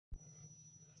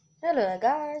Hello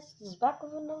guys, this is back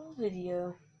with another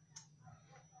video.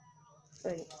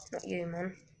 Wait, not you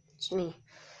man, it's me.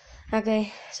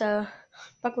 Okay, so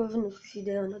back with another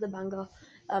video, another banger.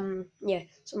 Yeah,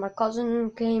 so my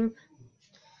cousin came.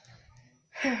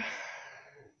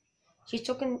 She's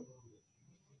talking.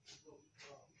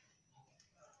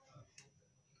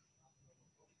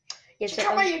 Yeah, Check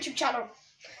out my YouTube channel.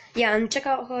 Yeah, and check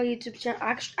out her YouTube channel.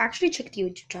 Actually check the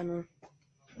YouTube channel.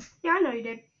 Yeah, I know you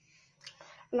did.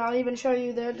 And I'll even show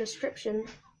you the description.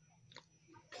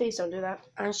 Please don't do that.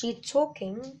 And she's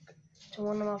talking to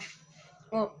one of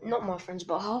my, well, not my friends,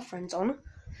 but her friends on.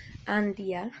 And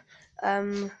yeah,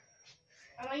 And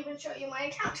I'll even show you my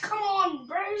account. Come on,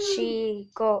 bro. she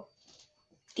got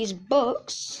these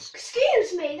books.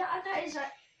 Excuse me. That is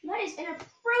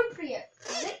inappropriate.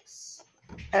 Physics.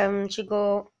 She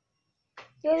got.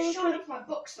 Yeah, Showing off my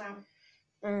books now.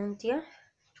 and yeah,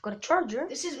 she got a charger.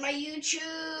 This is my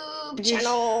YouTube This is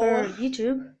channel. her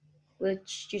YouTube,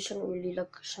 which you shouldn't really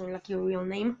sound like your real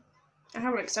name. I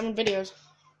have like 7 videos.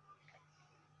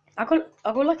 I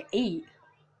got like 8.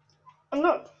 And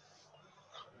look.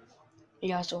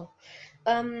 Yeah, so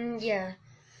yeah.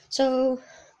 So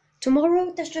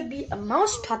tomorrow there should be a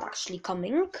mouse pad actually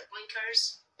coming.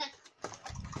 Winkers. And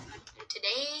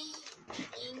today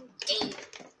being game.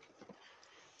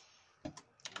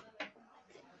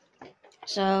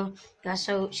 So yeah,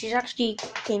 so she's actually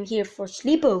came here for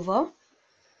sleepover.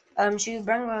 She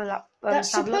bring her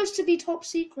That's tablet. supposed to be top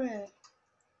secret. And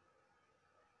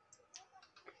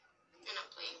I'm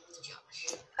playing with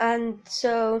Josh. And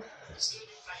so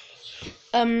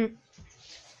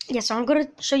yeah, so I'm gonna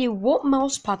show you what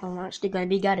mouse pad I'm actually gonna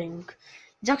be getting.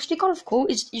 It's actually kind of cool.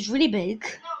 It's really big. No,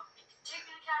 take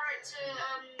the carrot to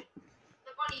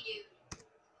the bunny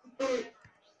dude.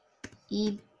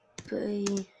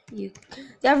 eBay.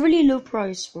 They have really low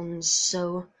price ones,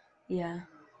 so yeah.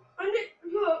 And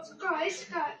look, guys.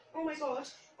 Oh my god.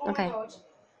 Oh Okay. my god.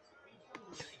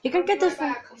 You can get this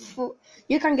Right back. for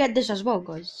you can get this as well,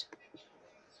 guys.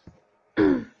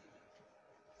 Do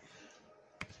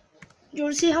you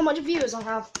want to see how much views I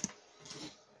have?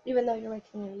 Even though you're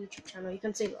making a YouTube channel, you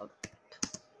can see log.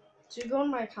 So you go on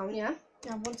my account, yeah? I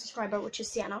have 1 subscriber, which is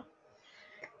Sienna.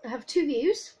 I have 2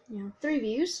 views, Yeah. 3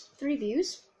 views, 3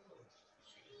 views,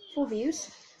 4 views,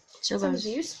 So 7 guys,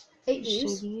 views, 8 show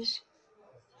views. these.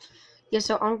 Yeah,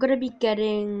 so I'm gonna be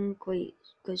getting. Wait,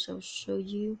 guys, I'll show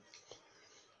you.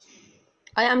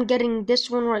 I am getting this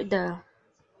one right there.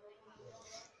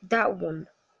 That one.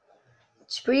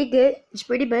 It's pretty good. It's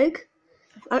pretty big.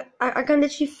 I can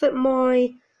literally fit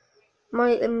my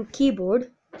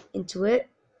keyboard into it.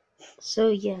 So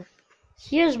yeah.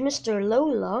 Here's Mr.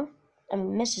 Lola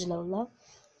and Mrs. Lola.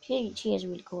 She is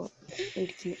really cool, really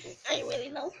cute. I really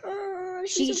love her.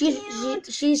 She's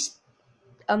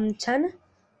 10.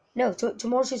 No,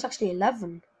 tomorrow she's actually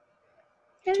 11.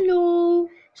 Hello.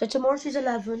 So tomorrow she's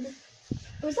 11.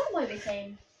 Was that why they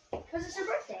came? Because it's her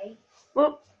birthday.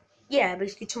 Well, yeah,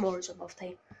 basically tomorrow's her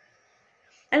birthday.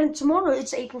 And tomorrow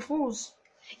it's April Fool's.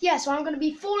 Yeah, so I'm going to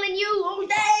be fooling you all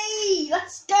day.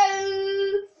 Let's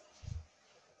go.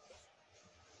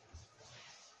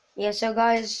 Yeah, so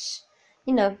guys,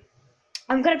 you know,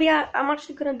 I'm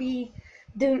actually gonna be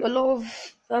doing a lot of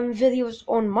videos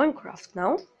on Minecraft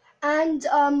now. And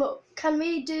can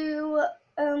we do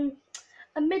a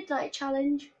midnight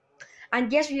challenge?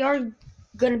 And yes, we are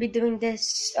gonna be doing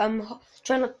this it's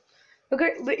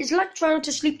like trying not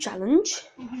to sleep challenge.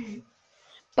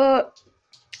 But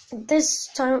this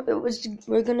time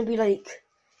we're gonna be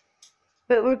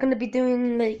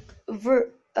doing like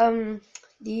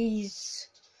these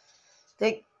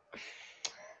like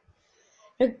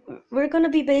we're gonna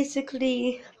be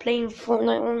basically playing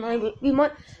Fortnite online. We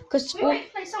might We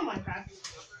might play some Minecraft.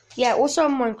 yeah, also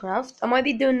on Minecraft. I might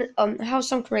be doing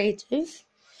House on Creative.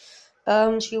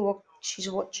 She's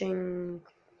watching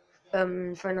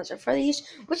Five Nights at Freddy's,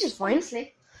 which is fine.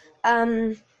 Honestly,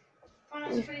 Um Five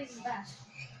Nights at Freddy's is best.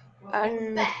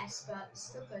 and Best, but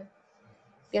still good.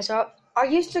 yes, I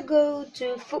used to go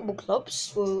to football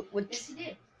clubs which Yes, he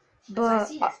did.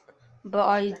 but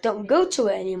I don't go to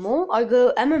it anymore. I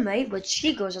go MMA, but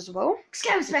she goes as well.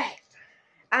 Excuse me.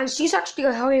 And she's actually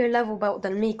a higher level belt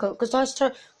than me, because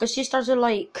she started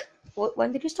like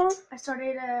when did you start? I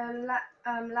started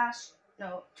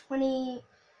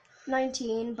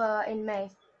 2019, but in May.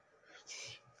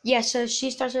 Yeah, so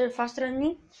she started faster than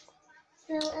me.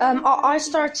 I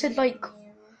started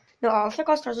I think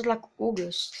I started like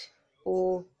August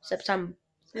or September.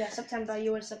 Yeah, September.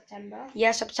 You were September.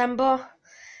 Yeah, September.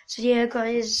 So yeah,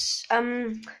 guys.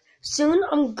 Soon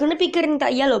I'm gonna be getting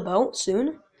that yellow belt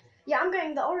soon. Yeah, I'm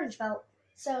getting the orange belt.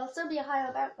 So it'll still be a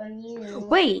higher bet than you.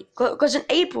 Wait, because in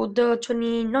April the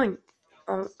 29th,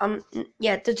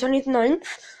 the 29th,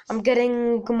 I'm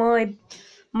getting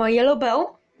my yellow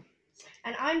belt.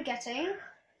 And I'm getting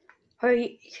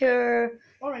Her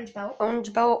orange belt.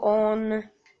 orange belt on.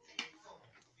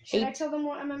 Should I tell them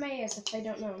what MMA is if they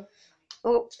don't know?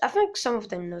 Well, I think some of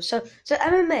them know. So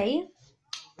MMA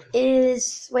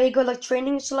is where you go like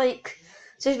training. So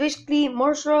it's basically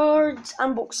martial arts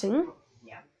and boxing.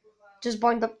 Yeah. Just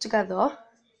bind up together,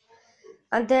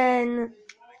 and then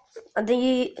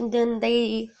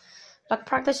they like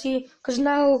practice you because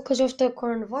of the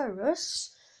coronavirus,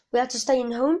 we had to stay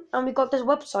in home, and we got this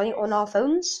website on our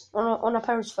phones, on our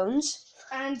parents' phones.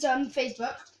 And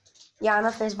Facebook. Yeah, and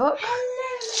our Facebook.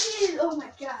 Oh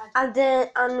my god.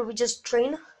 And we just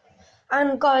train.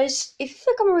 And guys, if you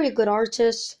think I'm a really good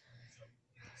artist,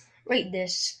 rate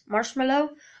this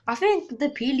marshmallow. I think the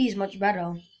Peely is much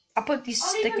better. I put these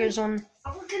stickers on.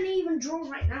 I can even draw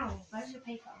right now. Where's your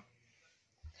paper?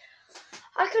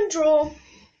 I can draw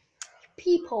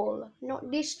people. Not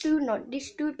this dude,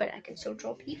 but I can still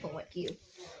draw people like you.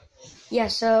 Yeah,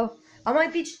 so I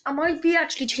might be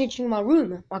actually changing my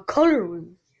room, my color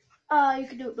room. You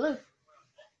can do it blue.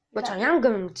 Which I am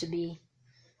going to be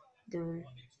doing.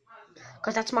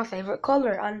 Because that's my favorite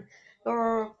color, and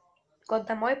your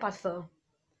goddamn iPad though.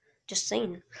 Just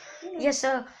saying. Yeah,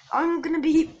 so I'm gonna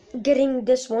be getting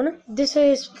this one. This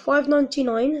is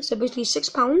 $5.99, so basically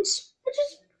 £6. Which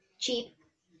is cheap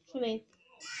for me.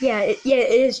 Yeah, it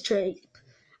is cheap.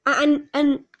 And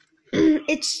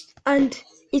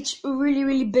it's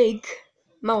really big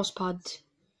mouse pad.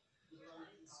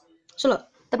 So look,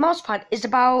 the mouse pad is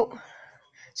about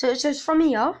it's from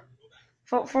here,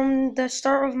 from the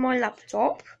start of my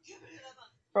laptop.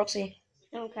 Roxy.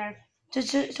 Okay. So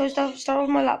it's the start of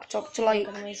my laptop to like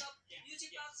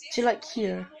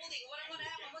here.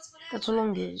 That's how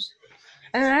long it is.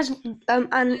 And it has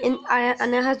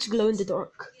and it has glow in the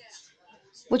dark,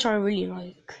 which I really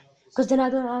like, because then I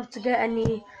don't have to get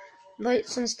any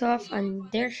lights and stuff. And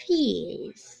there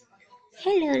she is.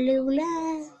 Hello,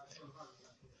 Lula.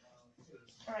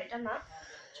 Alright, done that.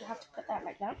 So you have to put that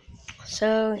like that.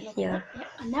 So yeah,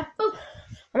 And that boop.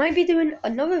 I might be doing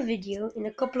another video in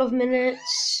a couple of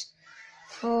minutes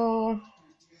for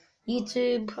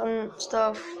YouTube and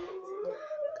stuff.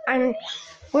 And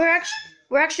we're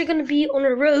actually going to be on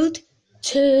a road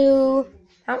to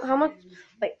how much?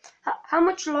 Wait, how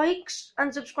much likes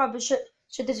and subscribers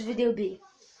should this video be?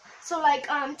 So like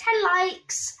 10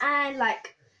 likes and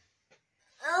like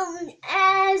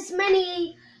as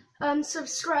many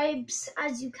subscribes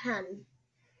as you can.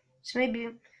 So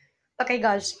maybe, okay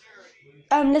guys,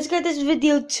 let's get this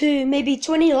video to maybe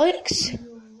 20 likes.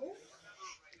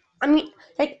 I mean,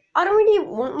 like, I don't really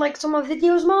want likes on my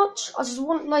videos much. I just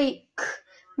want like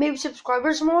maybe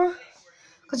subscribers more,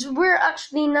 because we're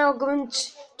actually now going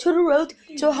to the road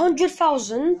to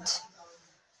 100,000.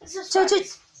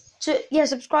 Subscribers,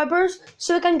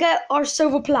 so we can get our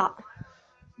silver plat.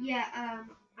 Yeah,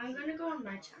 I'm gonna go on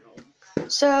my channel.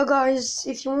 So guys,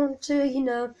 if you want to,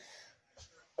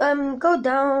 go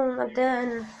down and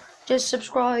then just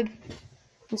subscribe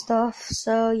and stuff.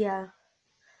 So yeah,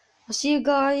 I'll see you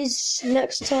guys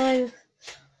next time.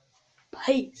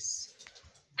 Peace.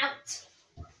 Out.